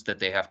lessons that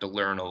they have to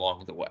learn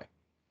along the way.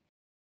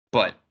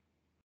 But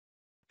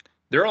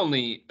they're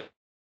only a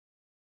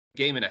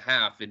game and a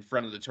half in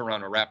front of the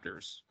Toronto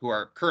Raptors, who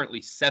are currently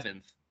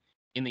 7th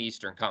in the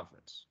Eastern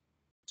Conference.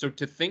 So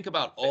to think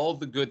about all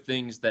the good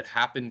things that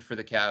happened for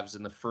the Cavs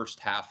in the first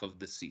half of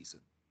the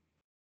season,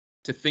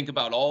 to think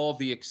about all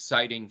the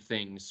exciting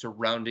things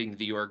surrounding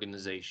the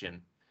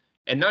organization,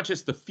 and not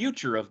just the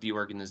future of the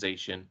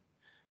organization,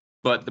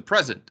 but the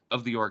present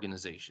of the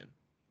organization.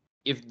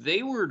 If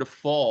they were to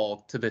fall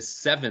to the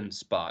 7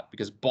 spot,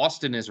 because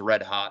Boston is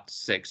red hot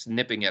 6,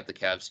 nipping at the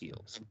Cavs'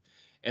 heels,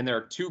 and there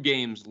are 2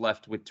 games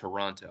left with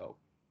Toronto,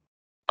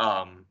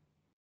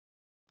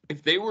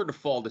 if they were to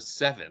fall to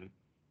 7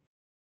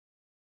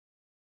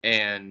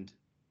 and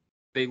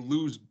they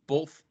lose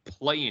both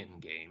play-in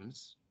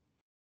games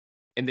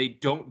and they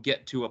don't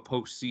get to a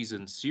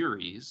postseason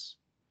series,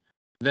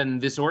 then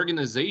this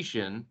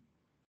organization,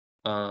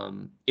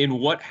 in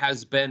what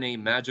has been a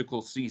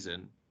magical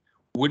season,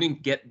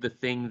 wouldn't get the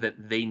thing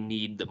that they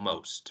need the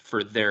most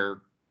for their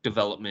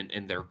development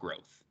and their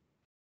growth.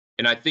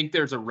 And I think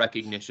there's a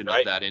recognition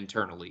of that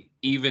internally,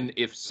 even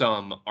if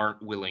some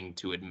aren't willing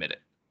to admit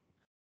it.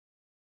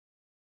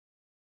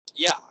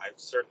 Yeah, I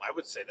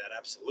would say that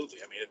absolutely.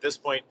 I mean, at this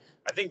point,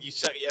 I think you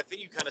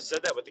kind of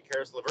said that with the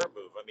Karis LeVert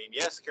move. I mean,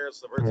 yes,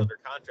 Karis LeVert's under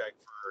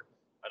contract for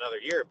another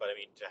year, but I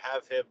mean,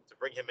 to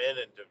bring him in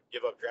and to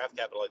give up draft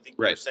capital, I think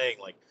you're saying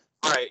like,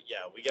 all right,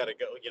 yeah, we got to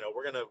go. You know,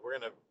 we're gonna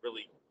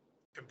really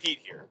compete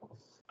here.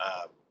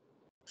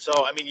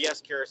 So I mean,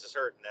 yes, Karis is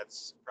hurt, and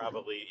that's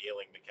probably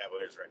ailing the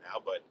Cavaliers right now.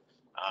 But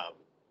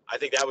I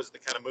think that was the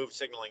kind of move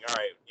signaling, all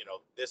right, you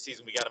know, this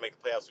season we got to make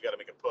the playoffs, we got to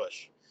make a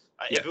push.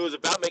 If it was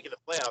about making the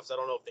playoffs, I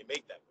don't know if they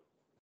make that move.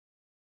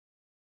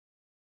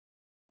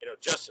 You know,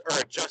 just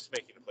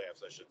making the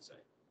playoffs, I should say.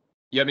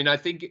 Yeah, I mean, I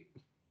think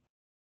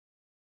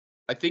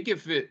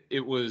if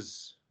it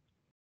was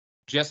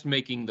just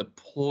making the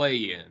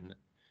play-in,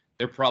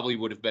 there probably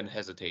would have been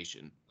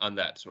hesitation on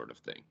that sort of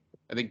thing.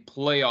 I think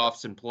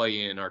playoffs and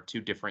play-in are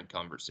 2 different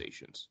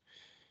conversations.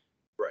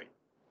 Right.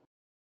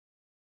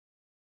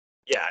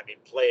 Yeah, I mean,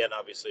 play-in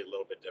obviously a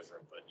little bit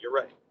different, but you're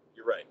right.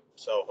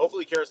 So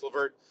hopefully Karis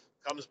LeVert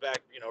comes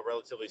back, you know,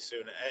 relatively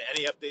soon.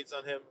 Any updates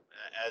on him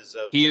as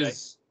of today?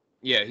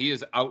 He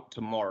is out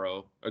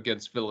tomorrow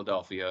against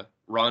Philadelphia.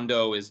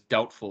 Rondo is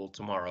doubtful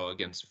tomorrow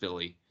against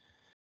Philly.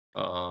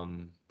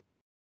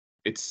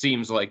 It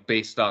seems like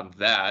based on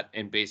that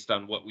and based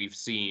on what we've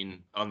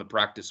seen on the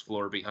practice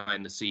floor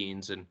behind the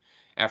scenes and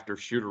after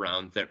shoot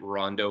around, that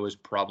Rondo is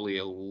probably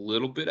a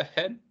little bit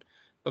ahead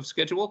of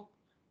schedule,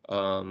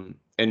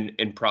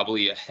 and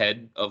probably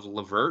ahead of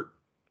LeVert.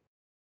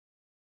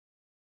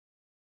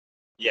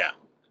 Yeah,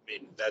 I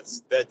mean, that's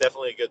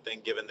definitely a good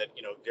thing, given that,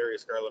 you know,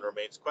 Darius Garland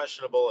remains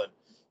questionable, and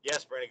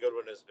yes, Brandon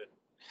Goodwin has been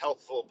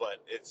helpful,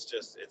 but it's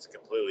a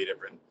completely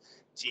different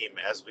team,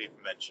 as we've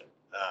mentioned.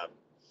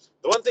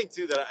 The one thing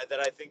too that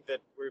I think that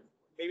we're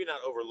maybe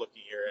not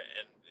overlooking here,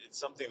 and it's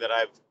something that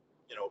I've,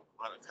 you know,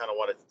 kind of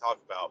wanted to talk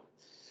about.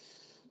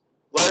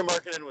 Larry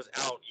Markkinen was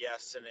out,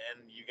 yes, and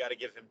you got to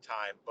give him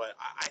time, but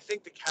I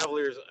think the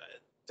Cavaliers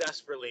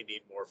desperately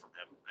need more from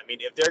him. I mean,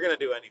 if they're going to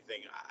do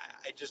anything,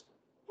 I just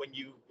when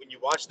you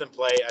watch them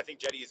play, I think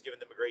Jetty has given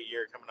them a great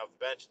year coming off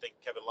the bench. I think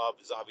Kevin Love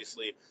is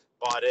obviously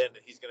bought in, and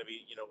he's going to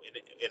be, you know,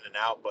 in and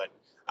out. But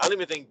I don't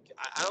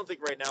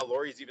think right now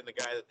Lauri's even the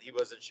guy that he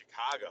was in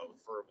Chicago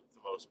for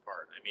the most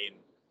part. I mean,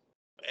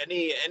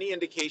 any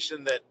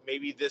indication that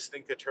maybe this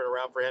thing could turn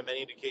around for him?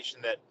 Any indication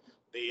that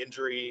the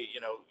injury,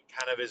 you know,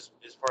 kind of is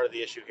part of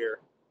the issue here?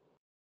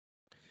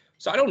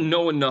 So I don't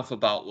know enough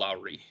about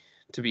Lowry,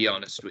 to be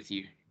honest with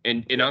you,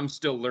 and I'm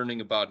still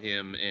learning about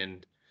him,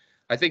 and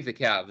I think the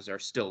Cavs are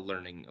still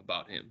learning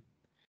about him.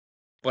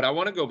 But I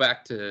want to go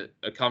back to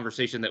a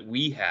conversation that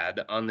we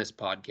had on this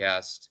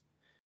podcast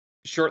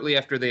shortly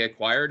after they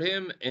acquired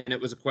him, and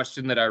it was a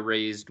question that I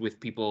raised with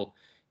people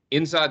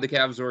inside the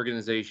Cavs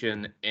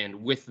organization and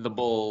with the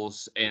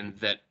Bulls and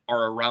that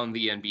are around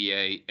the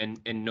NBA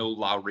and know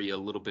Lowry a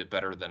little bit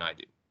better than I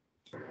do.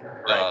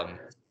 Right.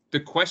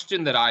 The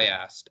question that I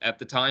asked at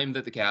the time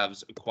that the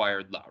Cavs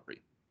acquired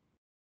Lowry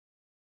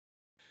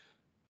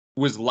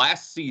was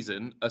last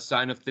season a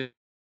sign of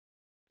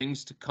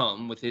things to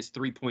come with his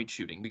 3-point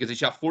shooting, because he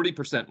shot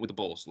 40% with the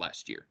Bulls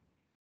last year.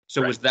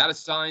 So was that a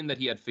sign that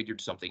he had figured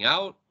something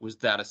out? Was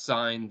that a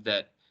sign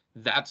that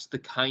that's the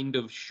kind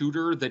of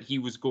shooter that he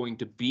was going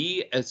to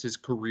be as his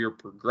career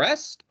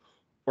progressed?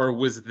 Or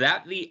was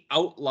that the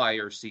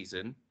outlier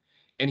season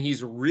and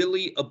he's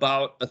really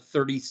about a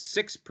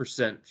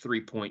 36%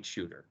 3-point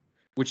shooter,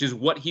 which is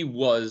what he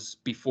was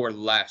before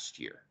last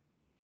year?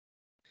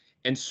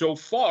 And so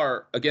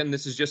far, again,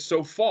 this is just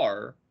so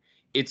far,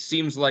 it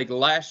seems like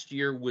last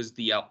year was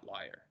the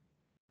outlier.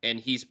 And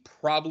he's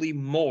probably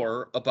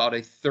more about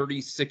a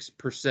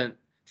 36%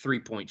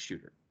 3-point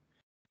shooter.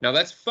 Now,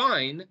 that's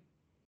fine.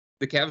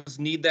 The Cavs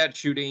need that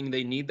shooting.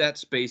 They need that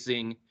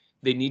spacing.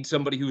 They need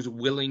somebody who's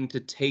willing to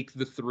take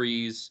the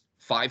threes,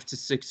 5 to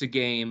 6 a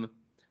game.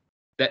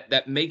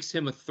 That makes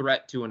him a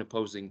threat to an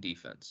opposing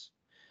defense.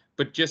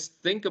 But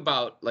just think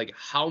about like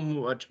how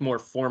much more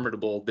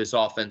formidable this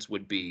offense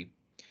would be,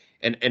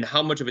 and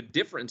how much of a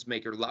difference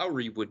maker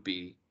Lowry would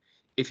be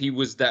if he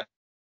was that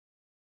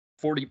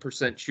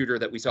 40% shooter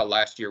that we saw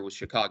last year with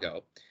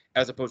Chicago,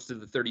 as opposed to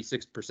the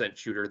 36%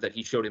 shooter that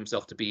he showed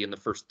himself to be in the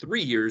first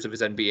 3 years of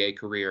his NBA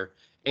career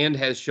and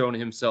has shown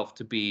himself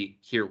to be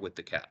here with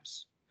the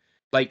Cavs.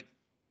 Like,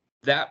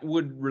 that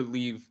would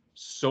relieve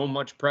so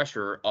much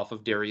pressure off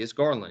of Darius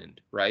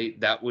Garland, right?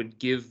 That would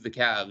give the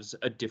Cavs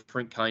a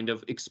different kind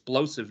of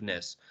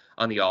explosiveness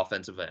on the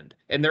offensive end.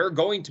 And there are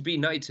going to be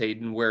nights,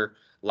 Hayden, where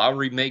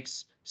Lowry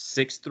makes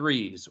 6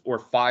 threes or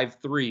 5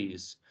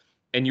 threes,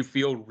 and you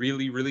feel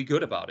really, really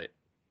good about it.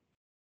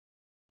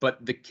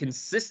 But the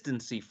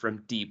consistency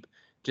from deep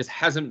just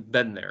hasn't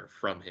been there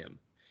from him.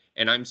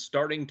 And I'm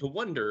starting to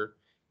wonder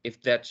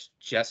if that's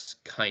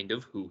just kind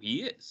of who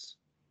he is.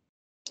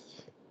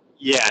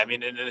 Yeah, I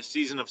mean, in a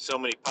season of so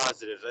many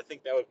positives, I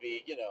think that would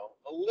be,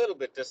 a little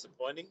bit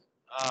disappointing,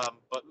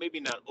 but maybe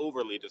not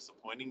overly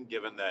disappointing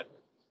given that,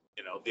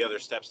 the other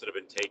steps that have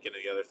been taken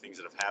and the other things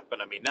that have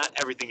happened. I mean, not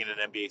everything in an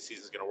NBA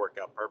season is going to work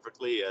out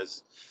perfectly,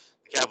 as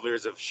the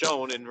Cavaliers have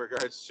shown in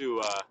regards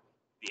to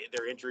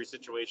their injury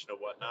situation and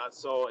whatnot.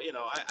 So,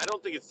 I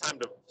don't think it's time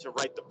to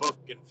write the book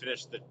and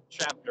finish the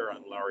chapter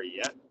on Lowry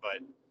yet,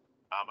 but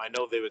I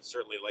know they would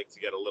certainly like to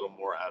get a little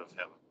more out of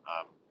him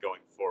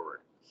going forward.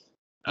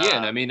 Yeah,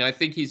 and I mean, I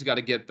think he's got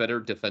to get better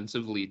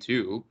defensively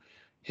too.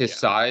 His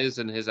size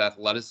and his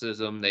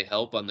athleticism, they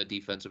help on the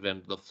defensive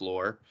end of the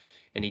floor,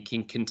 and he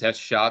can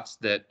contest shots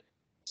that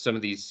some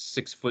of these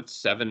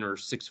 6'7" or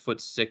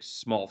 6'6"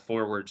 small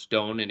forwards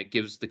don't, and it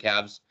gives the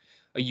Cavs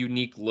a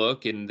unique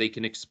look, and they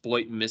can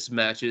exploit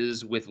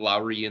mismatches with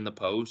Lowry in the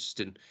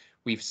post, and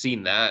we've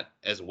seen that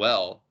as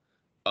well.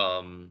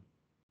 And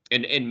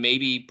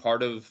maybe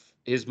part of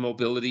his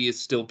mobility is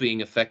still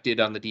being affected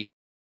on the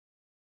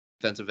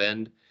defensive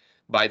end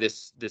by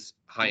this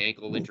high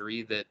ankle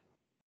injury that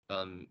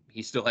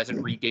he still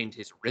hasn't regained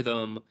his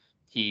rhythm.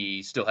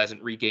 He still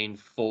hasn't regained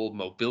full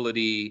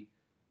mobility.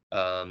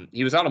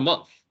 He was out a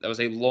month. That was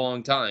a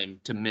long time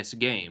to miss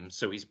games.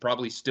 So he's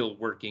probably still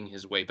working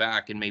his way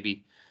back. And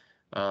maybe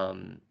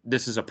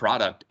this is a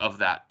product of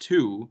that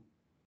too.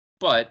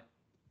 But,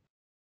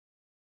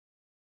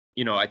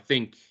 I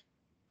think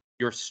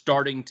you're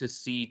starting to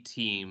see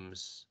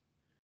teams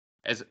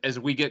as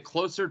we get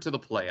closer to the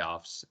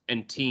playoffs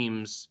and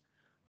teams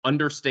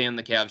understand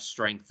the Cavs'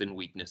 strengths and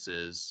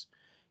weaknesses,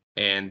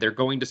 and they're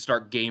going to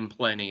start game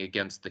planning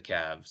against the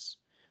Cavs.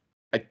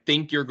 I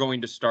think you're going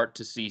to start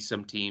to see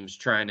some teams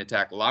try and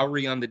attack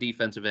Lowry on the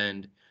defensive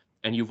end,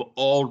 and you've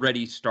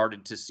already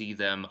started to see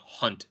them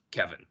hunt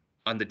Kevin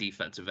on the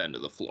defensive end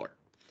of the floor.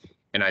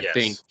 And I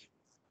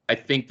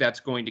think that's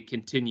going to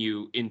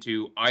continue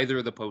into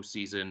either the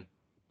postseason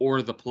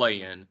or the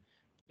play-in,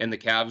 and the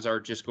Cavs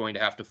are just going to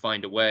have to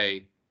find a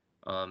way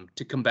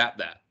to combat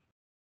that.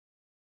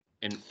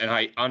 And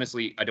I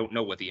honestly, I don't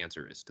know what the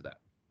answer is to that.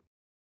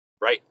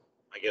 Right.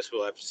 I guess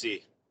we'll have to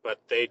see.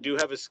 But they do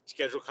have a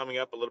schedule coming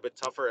up a little bit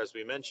tougher, as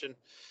we mentioned.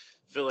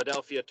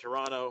 Philadelphia,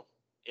 Toronto,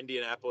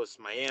 Indianapolis,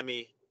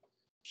 Miami,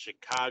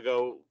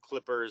 Chicago,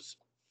 Clippers,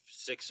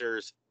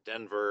 Sixers,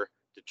 Denver,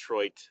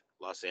 Detroit,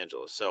 Los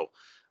Angeles. So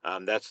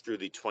that's through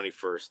the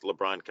 21st.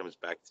 LeBron comes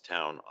back to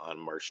town on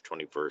March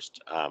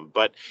 21st.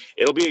 But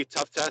it'll be a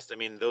tough test. I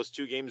mean, those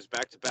two games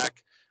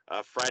back-to-back,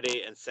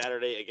 Friday and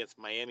Saturday against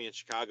Miami and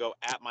Chicago,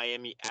 at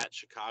Miami, at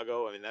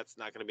Chicago. I mean, that's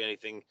not going to be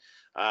anything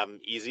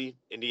easy.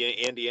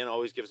 Indiana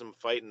always gives them a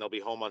fight, and they'll be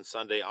home on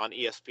Sunday on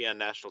ESPN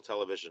national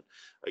television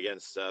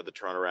against the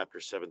Toronto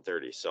Raptors,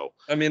 7:30. So,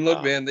 I mean,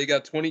 look, man, they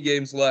got 20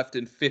 games left,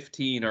 and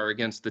 15 are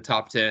against the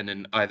top 10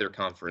 in either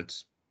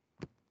conference.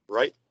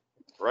 Right.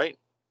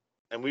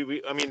 And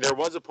I mean, there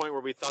was a point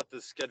where we thought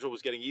the schedule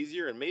was getting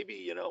easier, and maybe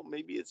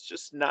it's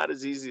just not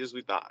as easy as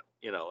we thought.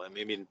 I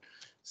mean,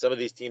 some of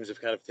these teams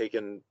have kind of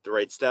taken the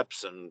right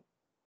steps, and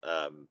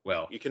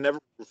you can never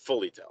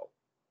fully tell.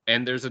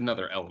 And there's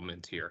another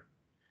element here.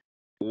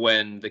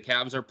 When the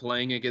Cavs are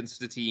playing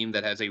against a team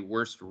that has a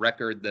worse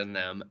record than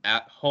them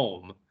at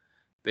home,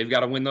 they've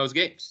got to win those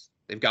games.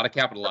 They've got to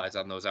capitalize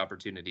on those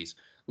opportunities.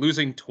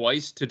 Losing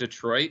twice to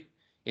Detroit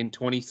in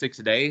 26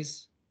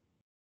 days,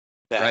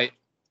 right?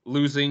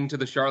 Losing to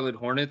the Charlotte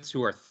Hornets,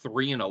 who are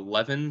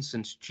 3-11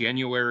 since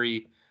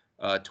January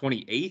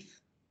 28th.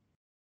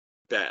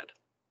 Bad.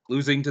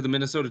 Losing to the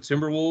Minnesota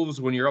Timberwolves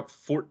when you're up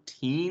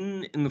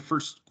 14 in the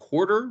first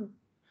quarter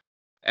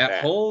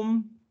at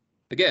home.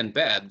 Again,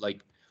 bad.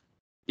 Like,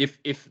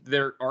 if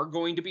there are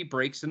going to be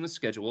breaks in the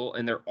schedule,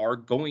 and there are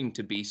going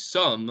to be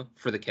some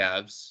for the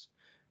Cavs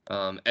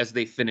as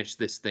they finish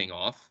this thing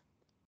off,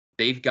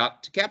 they've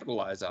got to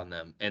capitalize on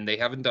them, and they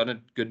haven't done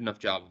a good enough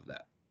job of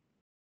that.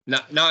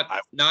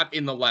 Not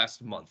in the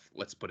last month.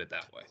 Let's put it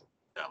that way.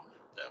 No.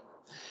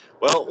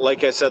 Well,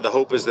 like I said, the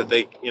hope is that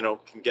they, can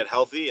get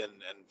healthy and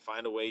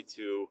find a way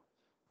to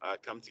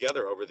come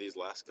together over these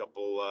last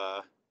couple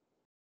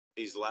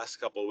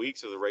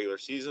weeks of the regular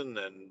season.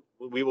 And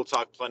we will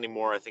talk plenty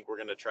more. I think we're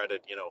going to try to,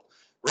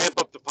 ramp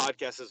up the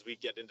podcast as we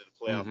get into the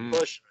playoff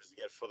push, as we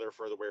get further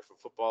away from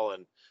football,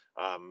 and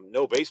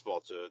no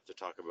baseball to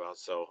talk about.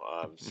 So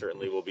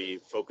certainly we'll be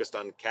focused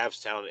on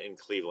Cavstown in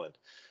Cleveland.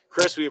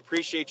 Chris, we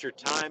appreciate your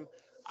time.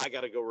 I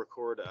got to go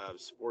record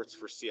sports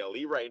for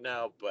CLE right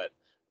now, but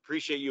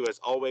appreciate you as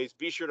always.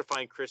 Be sure to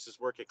find Chris's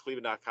work at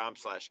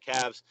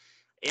cleveland.com/Cavs.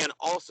 And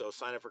also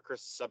sign up for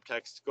Chris's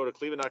subtext. Go to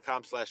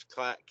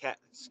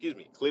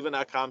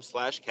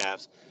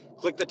cleveland.com/Cavs.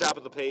 Click the top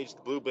of the page,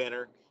 the blue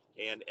banner,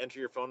 and enter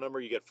your phone number.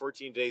 You get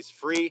 14 days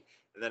free.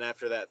 And then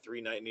after that,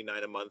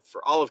 $3.99 a month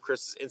for all of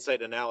Chris's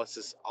insight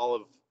analysis, all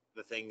of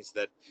the things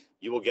that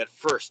you will get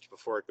first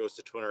before it goes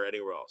to Twitter or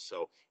anywhere else.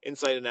 So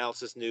insight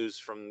analysis news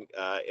from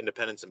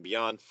Independence and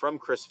beyond from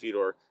Chris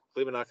Fedor,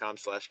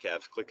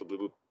 cleveland.com/Cavs. Click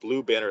the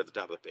blue banner at the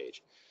top of the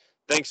page.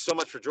 Thanks so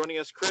much for joining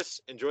us,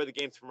 Chris. Enjoy the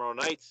game tomorrow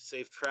night.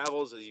 Safe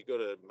travels as you go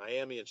to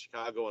Miami and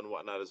Chicago and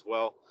whatnot as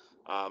well.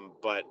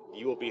 But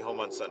you will be home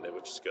on Sunday,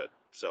 which is good.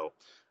 So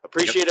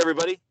appreciate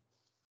everybody.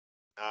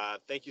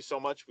 Thank you so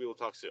much. We will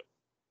talk soon.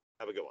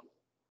 Have a good one.